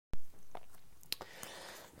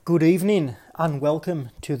Good evening and welcome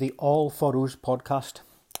to the All For Us podcast.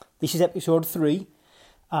 This is episode 3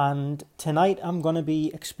 and tonight I'm going to be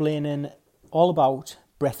explaining all about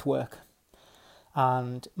breathwork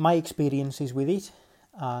and my experiences with it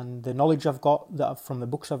and the knowledge I've got from the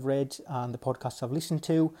books I've read and the podcasts I've listened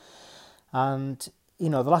to. And, the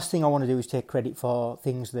last thing I want to do is take credit for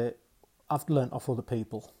things that I've learnt off other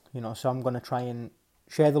people, so I'm going to try and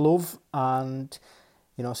share the love and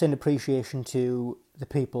send appreciation to the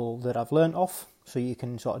people that I've learnt off, so you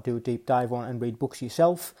can sort of do a deep dive on it and read books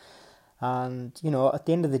yourself. And, at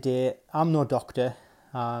the end of the day, I'm no doctor,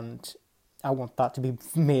 and I want that to be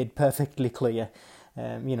made perfectly clear.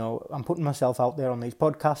 I'm putting myself out there on these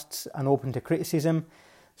podcasts and open to criticism,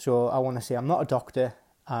 so I want to say I'm not a doctor,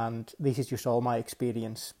 and this is just all my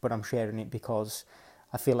experience, but I'm sharing it because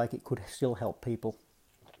I feel like it could still help people.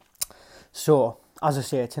 So, as I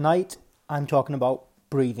say, tonight I'm talking about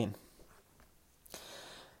breathing.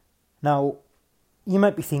 Now, you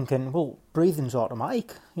might be thinking, well, breathing's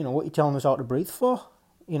automatic. What are you telling us how to breathe for?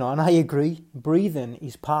 And I agree. Breathing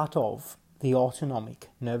is part of the autonomic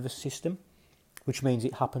nervous system, which means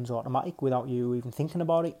it happens automatic without you even thinking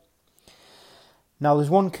about it. Now, there's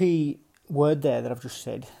one key word there that I've just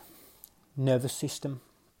said, nervous system.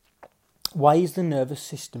 Why is the nervous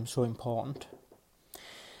system so important?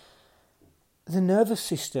 The nervous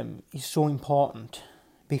system is so important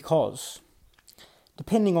because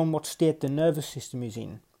depending on what state the nervous system is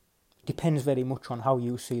in, depends very much on how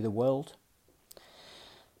you see the world.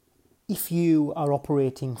 If you are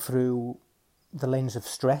operating through the lens of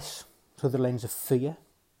stress, through the lens of fear,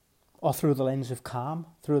 or through the lens of calm,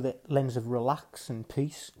 through the lens of relax and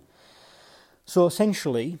peace. So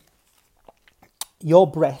essentially, your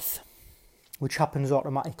breath, which happens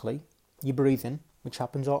automatically, your breathing, which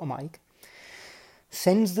happens automatic,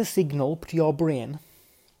 sends the signal to your brain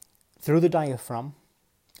through the diaphragm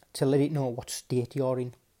to let it know what state you're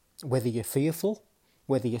in, whether you're fearful,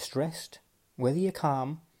 whether you're stressed, whether you're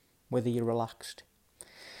calm, whether you're relaxed.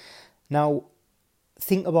 Now,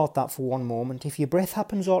 think about that for one moment. If your breath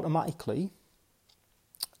happens automatically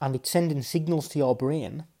and it's sending signals to your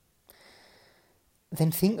brain,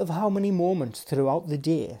 then think of how many moments throughout the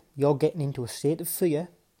day you're getting into a state of fear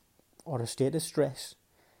or a state of stress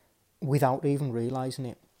without even realising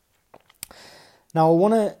it. Now, I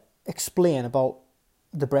want to explain about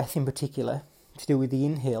the breath in particular, to do with the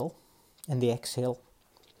inhale and the exhale.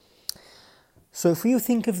 So if you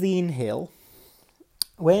think of the inhale,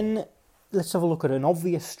 let's have a look at an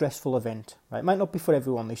obvious stressful event, right? It might not be for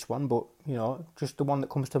everyone, this one, but, just the one that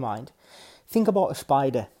comes to mind. Think about a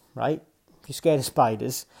spider, right? If you're scared of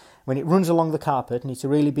spiders, when it runs along the carpet and it's a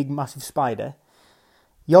really big, massive spider,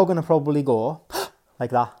 you're going to probably go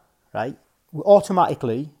like that, right?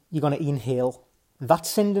 Automatically, you're going to inhale.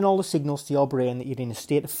 That's sending all the signals to your brain that you're in a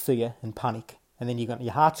state of fear and panic. And then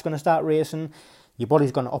your heart's going to start racing, your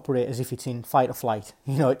body's going to operate as if it's in fight or flight.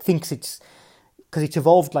 It thinks because it's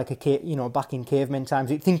evolved like a cave, back in caveman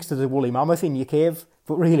times, it thinks there's a woolly mammoth in your cave,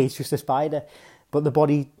 but really it's just a spider. But the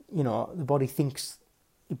body thinks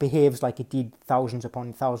it behaves like it did thousands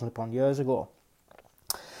upon years ago.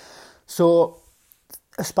 So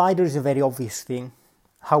a spider is a very obvious thing.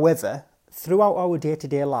 However, throughout our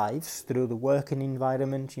day-to-day lives, through the working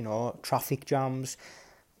environment, traffic jams,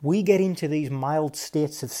 we get into these mild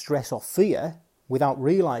states of stress or fear without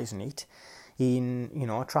realising it in,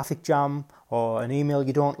 a traffic jam or an email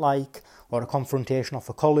you don't like or a confrontation of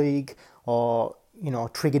a colleague or,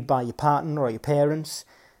 triggered by your partner or your parents.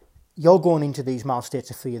 You're going into these mild states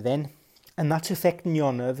of fear then, and that's affecting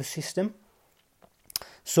your nervous system.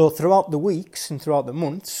 So throughout the weeks and throughout the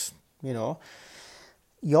months,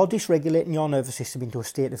 you're dysregulating your nervous system into a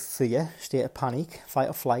state of fear, state of panic, fight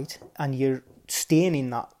or flight, and you're staying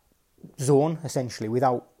in that zone, essentially,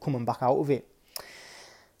 without coming back out of it.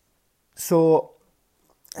 So,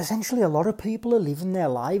 essentially, a lot of people are living their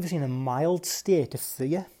lives in a mild state of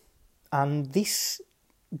fear, and this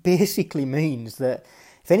basically means that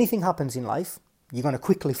if anything happens in life, you're going to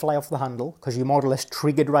quickly fly off the handle, because you're more or less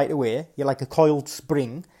triggered right away. You're like a coiled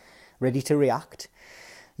spring, ready to react.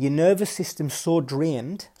 Your nervous system's so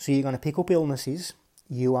drained, so you're going to pick up illnesses.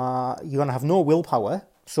 You're going to have no willpower.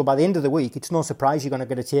 So by the end of the week, it's no surprise you're going to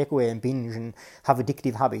get a takeaway and binge and have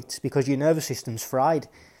addictive habits because your nervous system's fried.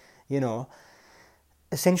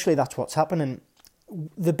 Essentially that's what's happening.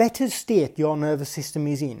 The better state your nervous system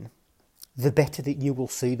is in, the better that you will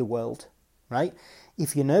see the world, right?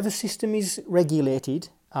 If your nervous system is regulated,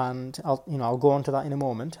 and I'll go on to that in a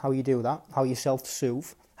moment, how you do that, how you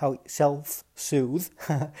self-soothe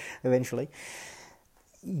eventually,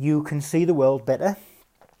 you can see the world better.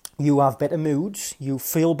 you have better moods, you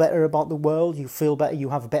feel better about the world, you feel better, you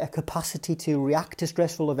have a better capacity to react to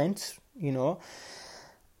stressful events,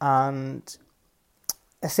 and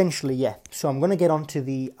essentially, yeah. So I'm going to get on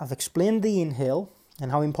to I've explained the inhale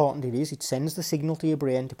and how important it is. It sends the signal to your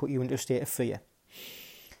brain to put you into a state of fear.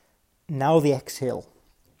 Now the exhale.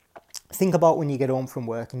 Think about when you get home from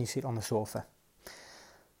work and you sit on the sofa.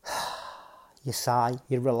 You sigh,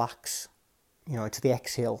 you relax, it's the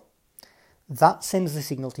exhale. That sends the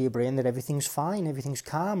signal to your brain that everything's fine, everything's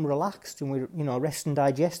calm, relaxed, and we're, rest and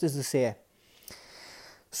digest, as they say.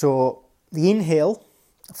 So the inhale,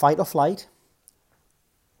 fight or flight,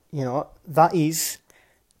 that is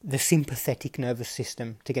the sympathetic nervous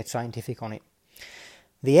system, to get scientific on it.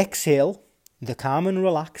 The exhale, the calm and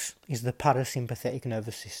relax, is the parasympathetic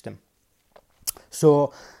nervous system.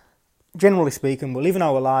 So, generally speaking, we're living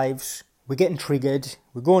our lives, we're getting triggered,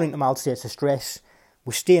 we're going into mild states of stress,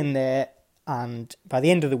 we're staying there, and by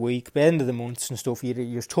the end of the week, by the end of the months and stuff, you're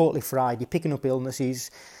just totally fried, you're picking up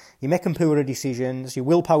illnesses, you're making poor decisions, your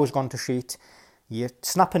willpower's gone to shit, you're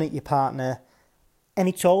snapping at your partner, and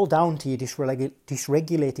it's all down to your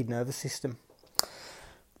dysregulated nervous system.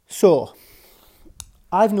 So,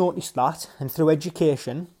 I've noticed that, and through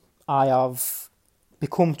education, I have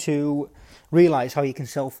become to realise how you can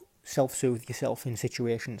self-soothe yourself in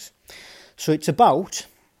situations. So it's about,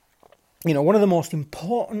 one of the most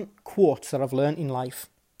important quotes that I've learnt in life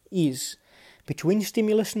is, between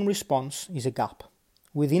stimulus and response is a gap.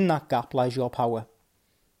 Within that gap lies your power.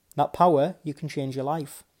 That power, you can change your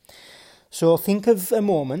life. So think of a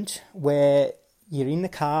moment where you're in the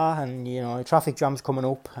car and, a traffic jam's coming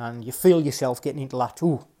up and you feel yourself getting into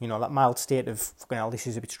that mild state of, fucking hell, this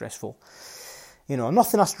is a bit stressful.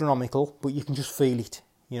 Nothing astronomical, but you can just feel it.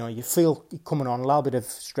 You feel it coming on, a little bit of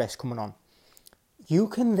stress coming on. You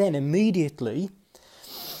can then immediately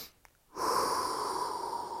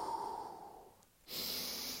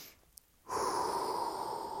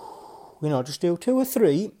just do 2 or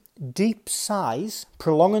 3 deep sighs,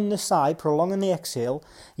 prolonging the sigh, prolonging the exhale.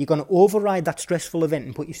 You're going to override that stressful event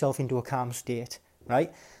and put yourself into a calm state,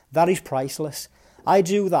 right? That is priceless. I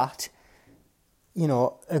do that,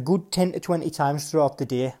 a good 10 to 20 times throughout the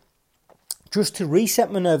day, just to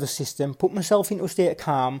reset my nervous system, put myself into a state of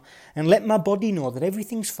calm, and let my body know that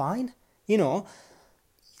everything's fine.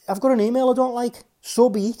 I've got an email I don't like, so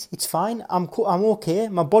be it, it's fine, I'm okay,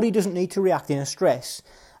 my body doesn't need to react in a stress,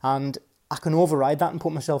 and I can override that and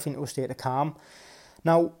put myself into a state of calm.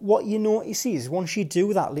 Now, what you notice is, once you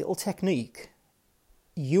do that little technique,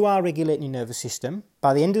 you are regulating your nervous system.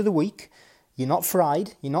 By the end of the week, you're not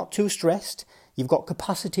fried, you're not too stressed, you've got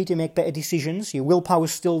capacity to make better decisions, your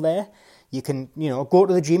willpower's still there, you can, go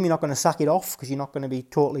to the gym, you're not going to sack it off because you're not going to be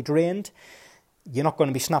totally drained, you're not going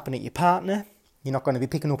to be snapping at your partner, you're not going to be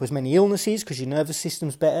picking up as many illnesses because your nervous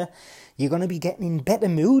system's better, you're going to be getting in better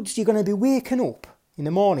moods, you're going to be waking up in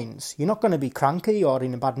the mornings, you're not going to be cranky or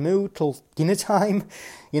in a bad mood till dinner time,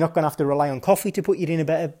 you're not going to have to rely on coffee to put you in a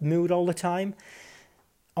better mood all the time.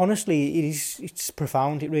 Honestly, it's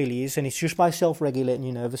profound, it really is, and it's just by self-regulating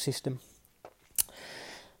your nervous system.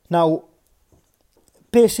 Now,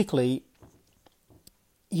 basically,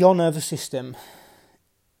 your nervous system,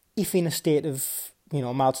 if in a state of,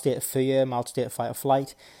 mild state of fear, mild state of fight or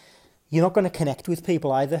flight, you're not going to connect with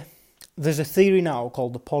people either. There's a theory now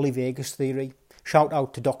called the polyvagus theory. Shout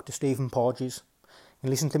out to Dr. Stephen Porges. You can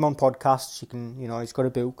listen to him on podcasts, you can, he's got a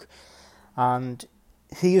book. And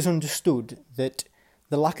he has understood that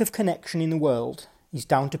the lack of connection in the world is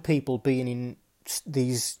down to people being in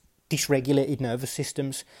these dysregulated nervous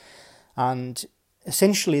systems. And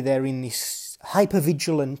essentially they're in this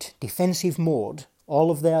hypervigilant defensive mode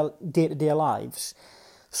all of their day-to-day lives.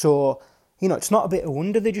 So, it's not a bit of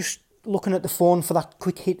wonder they're just looking at the phone for that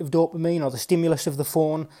quick hit of dopamine or the stimulus of the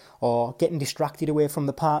phone or getting distracted away from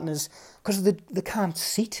the partners, because they can't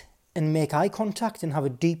sit and make eye contact and have a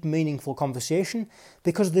deep, meaningful conversation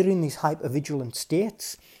because they're in these hypervigilant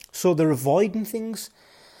states. So they're avoiding things.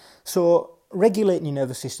 So regulating your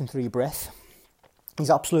nervous system through your breath is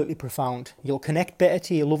absolutely profound. You'll connect better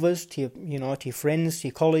to your lovers, to your to your friends, to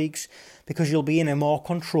your colleagues, because you'll be in a more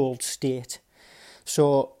controlled state.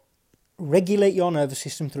 So regulate your nervous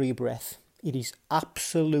system through your breath. It is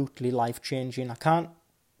absolutely life-changing. I can't,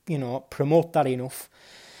 promote that enough.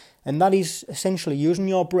 And that is essentially using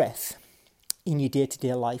your breath in your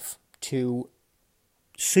day-to-day life to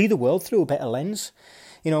see the world through a better lens.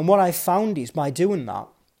 And what I've found is, by doing that,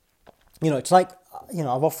 it's like,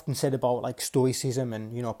 I've often said about like stoicism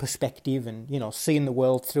and, perspective and, seeing the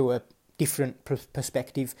world through a different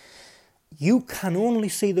perspective. You can only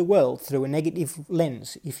see the world through a negative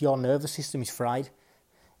lens if your nervous system is fried.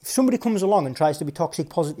 If somebody comes along and tries to be toxic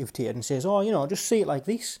positive to you and says, oh, just see it like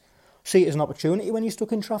this, see it as an opportunity when you're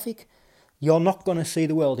stuck in traffic, you're not going to see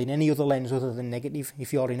the world in any other lens other than negative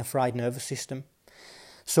if you're in a fried nervous system.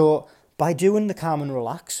 So by doing the calm and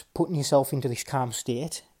relax, putting yourself into this calm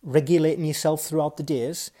state, regulating yourself throughout the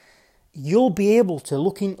days, you'll be able to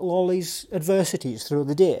look into all these adversities through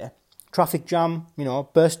the day. Traffic jam,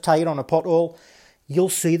 burst tyre on a pothole, you'll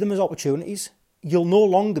see them as opportunities. You'll no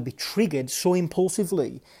longer be triggered so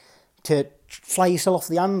impulsively to fly yourself off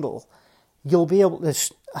the handle. You'll be able to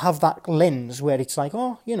have that lens where it's like,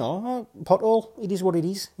 pothole, it is what it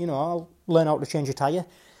is. I'll learn how to change a tyre.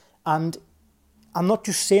 And I'm not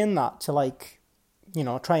just saying that to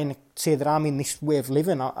try and say that I'm in this way of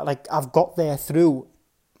living. I've got there through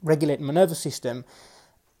regulating my nervous system.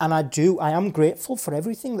 And I am grateful for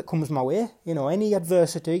everything that comes my way. Any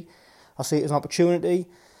adversity, I see it as an opportunity.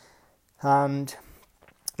 And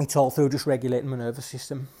it's all through just regulating my nervous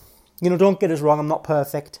system. Don't get us wrong, I'm not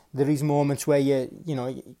perfect. There is moments where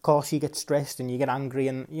of course you get stressed and you get angry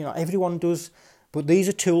and, everyone does. But these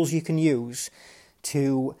are tools you can use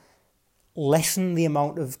to lessen the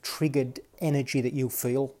amount of triggered energy that you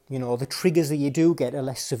feel. The triggers that you do get are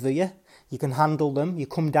less severe. You can handle them. You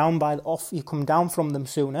come down from them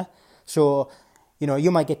sooner. So,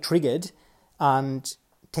 you might get triggered and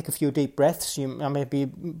take a few deep breaths. You may be a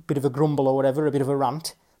bit of a grumble or whatever, a bit of a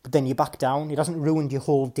rant. But then you back down. It hasn't ruined your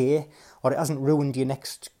whole day, or it hasn't ruined your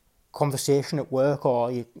next conversation at work, or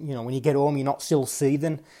when you get home you're not still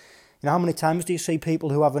seething. How many times do you see people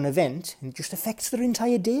who have an event and it just affects their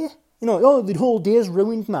entire day? The whole day's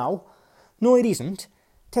ruined now. No, it isn't.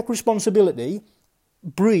 Take responsibility,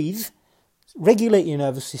 breathe, regulate your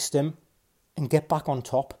nervous system, and get back on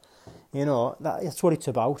top. That's what it's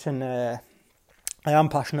about, and I am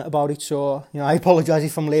passionate about it. So I apologise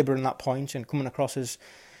if I'm labouring that point and coming across as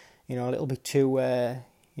a little bit too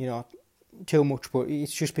too much, but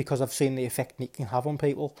it's just because I've seen the effect it can have on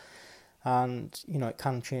people, and it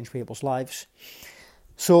can change people's lives.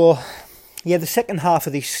 So the second half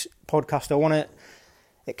of this podcast, I want to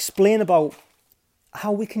explain about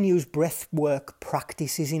how we can use breathwork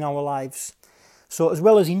practices in our lives. So as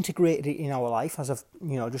well as integrate it in our life, as I've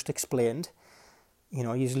just explained,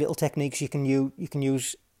 use little techniques you can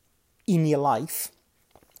use in your life.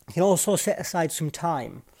 You can also set aside some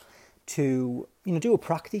time to do a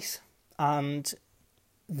practice, and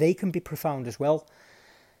they can be profound as well.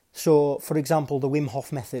 So, for example, the Wim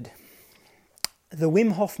Hof method. The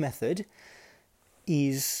Wim Hof method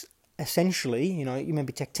is essentially, you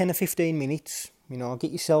maybe take 10 or 15 minutes,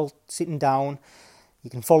 get yourself sitting down. You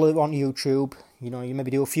can follow it on YouTube, you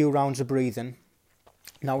maybe do a few rounds of breathing.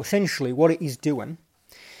 Now, essentially, what it is doing,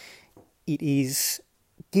 it is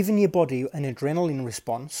giving your body an adrenaline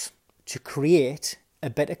response to create a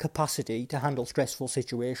better capacity to handle stressful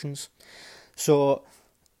situations. So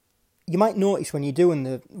you might notice when you're doing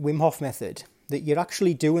the Wim Hof method that you're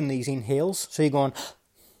actually doing these inhales. So you're going,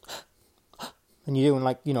 and you're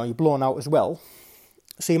doing you're blowing out as well.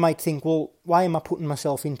 So you might think, well, why am I putting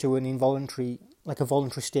myself into an involuntary, a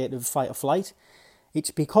voluntary state of fight or flight? It's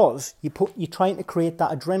because you're trying to create that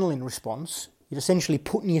adrenaline response. You're essentially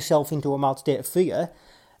putting yourself into a mild state of fear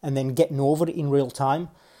and then getting over it in real time.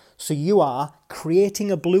 So you are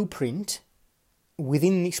creating a blueprint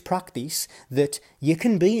within this practice that you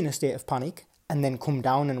can be in a state of panic and then come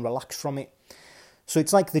down and relax from it. So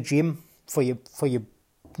it's like the gym for your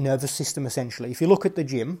nervous system, essentially. If you look at the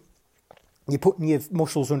gym, you're putting your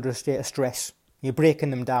muscles under a state of stress. You're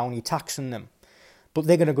breaking them down, you're taxing them. But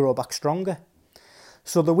they're going to grow back stronger.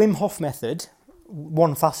 So the Wim Hof method,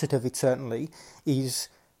 one facet of it certainly, is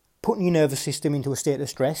putting your nervous system into a state of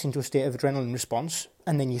stress, into a state of adrenaline response,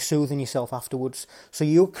 and then you're soothing yourself afterwards. So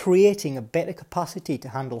you're creating a better capacity to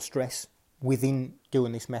handle stress within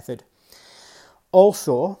doing this method.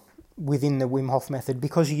 Also, within the Wim Hof method,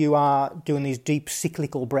 because you are doing these deep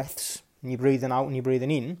cyclical breaths, and you're breathing out and you're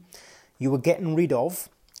breathing in, you are getting rid of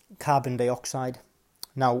carbon dioxide.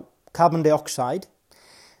 Now, carbon dioxide,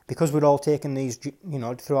 because we're all taking these,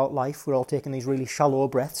 throughout life, we're all taking these really shallow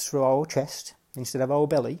breaths through our chest instead of our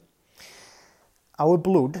belly. Our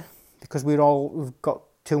blood, because we've got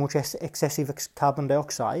too much excessive carbon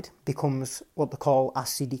dioxide, becomes what they call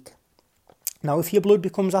acidic. Now, if your blood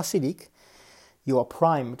becomes acidic, you are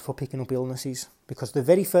primed for picking up illnesses, because the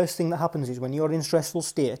very first thing that happens is when you're in a stressful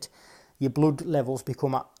state, your blood levels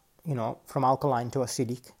become, from alkaline to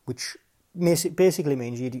acidic, which basically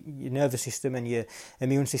means your nervous system and your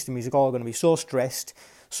immune system is all going to be so stressed,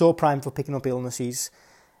 so primed for picking up illnesses.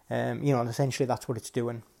 And essentially that's what it's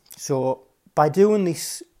doing. So by doing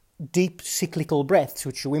this deep cyclical breaths,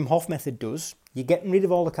 which the Wim Hof method does, you're getting rid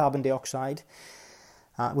of all the carbon dioxide,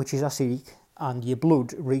 which is acidic, and your blood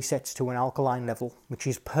resets to an alkaline level, which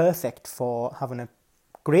is perfect for having a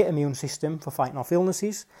great immune system for fighting off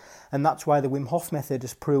illnesses. And that's why the Wim Hof method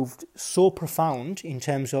has proved so profound in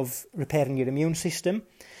terms of repairing your immune system,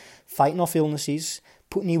 fighting off illnesses,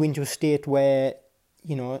 putting you into a state where,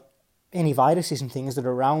 any viruses and things that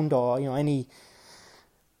are around, or, any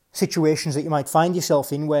situations that you might find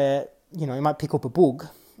yourself in where, you might pick up a bug,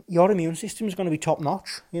 your immune system is going to be top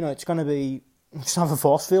notch. It's going to be, just have a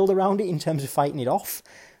force field around it in terms of fighting it off,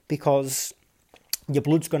 because your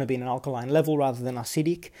blood's going to be in an alkaline level rather than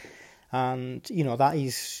acidic. And, that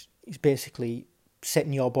is basically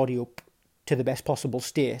setting your body up to the best possible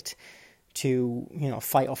state to,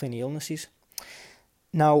 fight off any illnesses.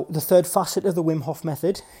 Now, the third facet of the Wim Hof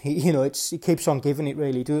method, it keeps on giving, it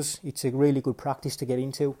really does. It's a really good practice to get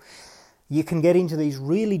into. You can get into these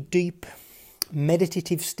really deep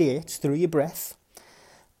meditative states through your breath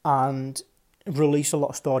and release a lot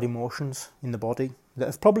of stored emotions in the body that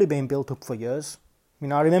have probably been built up for years.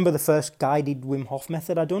 I remember the first guided Wim Hof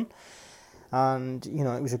method I done, and,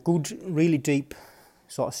 it was a good, really deep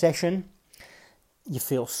sort of session. You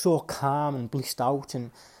feel so calm and blissed out,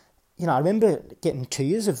 and I remember getting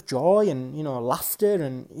tears of joy and, laughter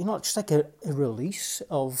and, just like a release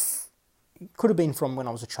of, it could have been from when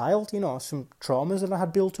I was a child, some traumas that I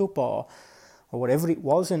had built up or whatever it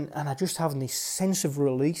was. And I just having this sense of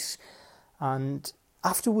release. And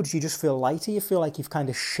afterwards, you just feel lighter. You feel like you've kind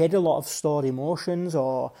of shed a lot of stored emotions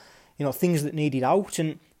or, things that needed out.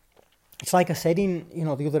 And it's like I said in,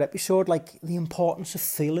 the other episode, like the importance of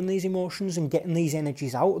feeling these emotions and getting these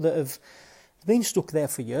energies out that have been stuck there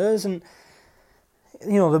for years. And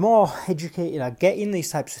the more educated I get in these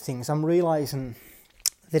types of things, I'm realising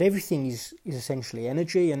that everything is essentially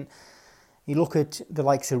energy. And you look at the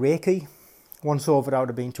likes of Reiki. Once over, I would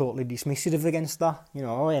have been totally dismissive against that,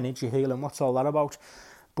 energy healing, what's all that about?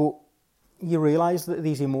 But you realise that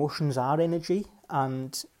these emotions are energy,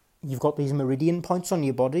 and you've got these meridian points on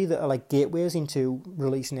your body that are like gateways into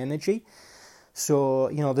releasing energy. So,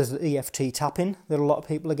 there's the EFT tapping that a lot of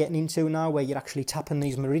people are getting into now, where you're actually tapping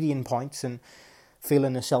these meridian points and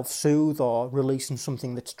feeling a self-soothe or releasing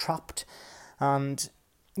something that's trapped. And,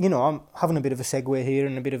 I'm having a bit of a segue here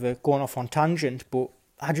and a bit of a going off on tangent, but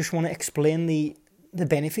I just want to explain the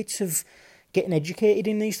benefits of getting educated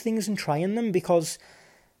in these things and trying them, because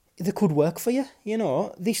they could work for you.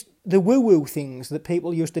 The woo-woo things that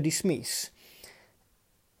people used to dismiss,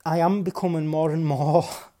 I am becoming more and more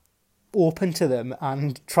open to them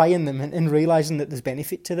and trying them and realising that there's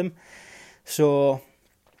benefit to them. So,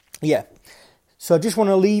 yeah. So I just want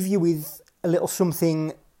to leave you with a little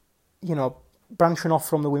something, branching off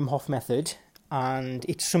from the Wim Hof method, and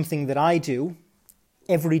it's something that I do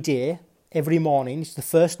every day, every morning. It's the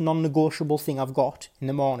first non-negotiable thing I've got in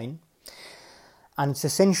the morning. And it's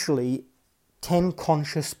essentially 10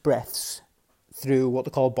 conscious breaths through what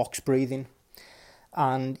they call box breathing.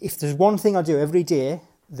 And if there's one thing I do every day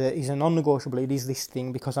that is a non-negotiable, it is this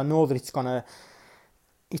thing, because I know that it's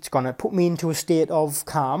gonna put me into a state of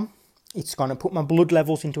calm. It's gonna put my blood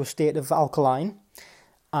levels into a state of alkaline,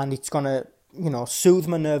 and it's gonna, soothe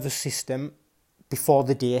my nervous system before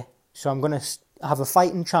the day. So I'm gonna have a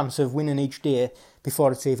fighting chance of winning each day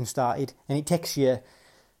before it's even started. And it takes you,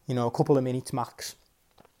 a couple of minutes max.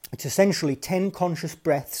 It's essentially 10 conscious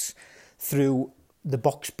breaths through the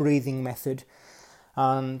box breathing method.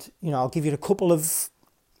 And, I'll give you a couple of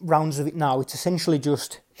rounds of it now. It's essentially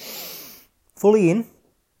just fully in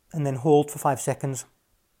and then hold for 5 seconds.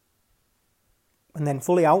 And then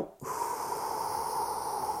fully out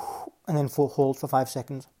and then hold for 5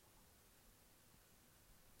 seconds.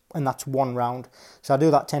 And that's one round. So I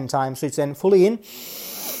do that 10 times. So it's then fully in,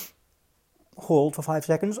 hold for 5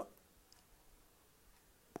 seconds,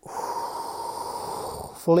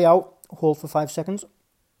 fully out, hold for 5 seconds,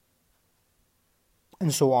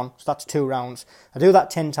 and so on. So that's 2 rounds. I do that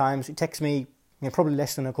 10 times. It takes me probably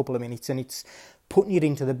less than a couple of minutes, and it's putting you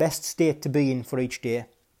into the best state to be in for each day.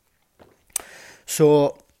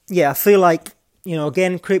 So, yeah, I feel like,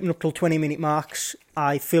 again, creeping up till 20-minute marks,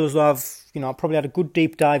 I feel as though I've probably had a good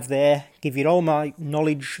deep dive there, give you all my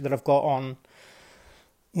knowledge that I've got on,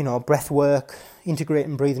 breath work,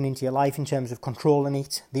 integrating breathing into your life in terms of controlling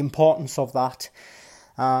it, the importance of that.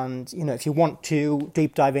 And, if you want to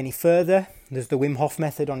deep dive any further, there's the Wim Hof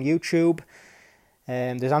method on YouTube.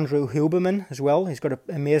 There's Andrew Huberman as well. He's got an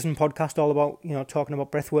amazing podcast all about, talking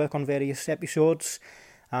about breath work on various episodes.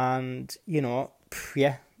 And,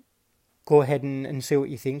 go ahead and see what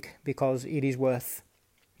you think, because it is worth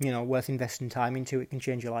investing time into. It can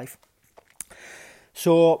change your life.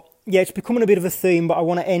 So, yeah, it's becoming a bit of a theme, but I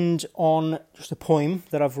want to end on just a poem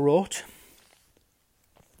that I've wrote.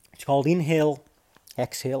 It's called inhale,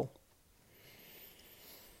 exhale.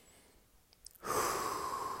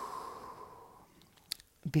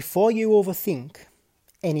 Before you overthink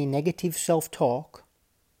any negative self-talk,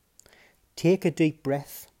 take a deep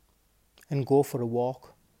breath and go for a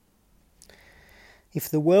walk. If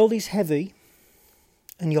the world is heavy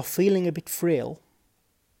and you're feeling a bit frail,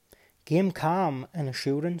 gain calm and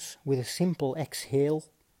assurance with a simple exhale.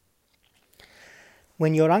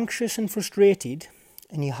 When you're anxious and frustrated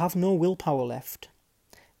and you have no willpower left,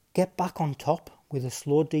 get back on top with a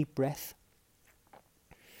slow deep breath.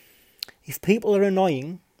 If people are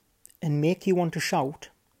annoying and make you want to shout,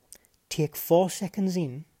 take 4 seconds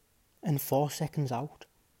in and 4 seconds out.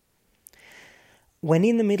 When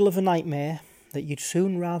in the middle of a nightmare that you'd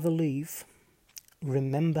soon rather leave,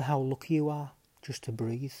 remember how lucky you are just to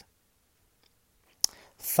breathe.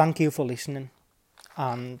 Thank you for listening,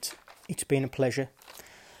 and it's been a pleasure.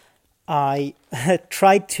 I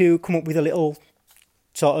tried to come up with a little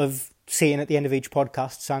sort of saying at the end of each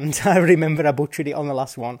podcast, and I remember I butchered it on the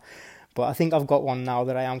last one, but I think I've got one now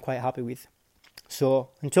that I am quite happy with. So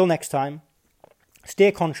until next time,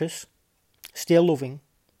 stay conscious, stay loving,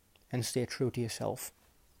 and stay true to yourself.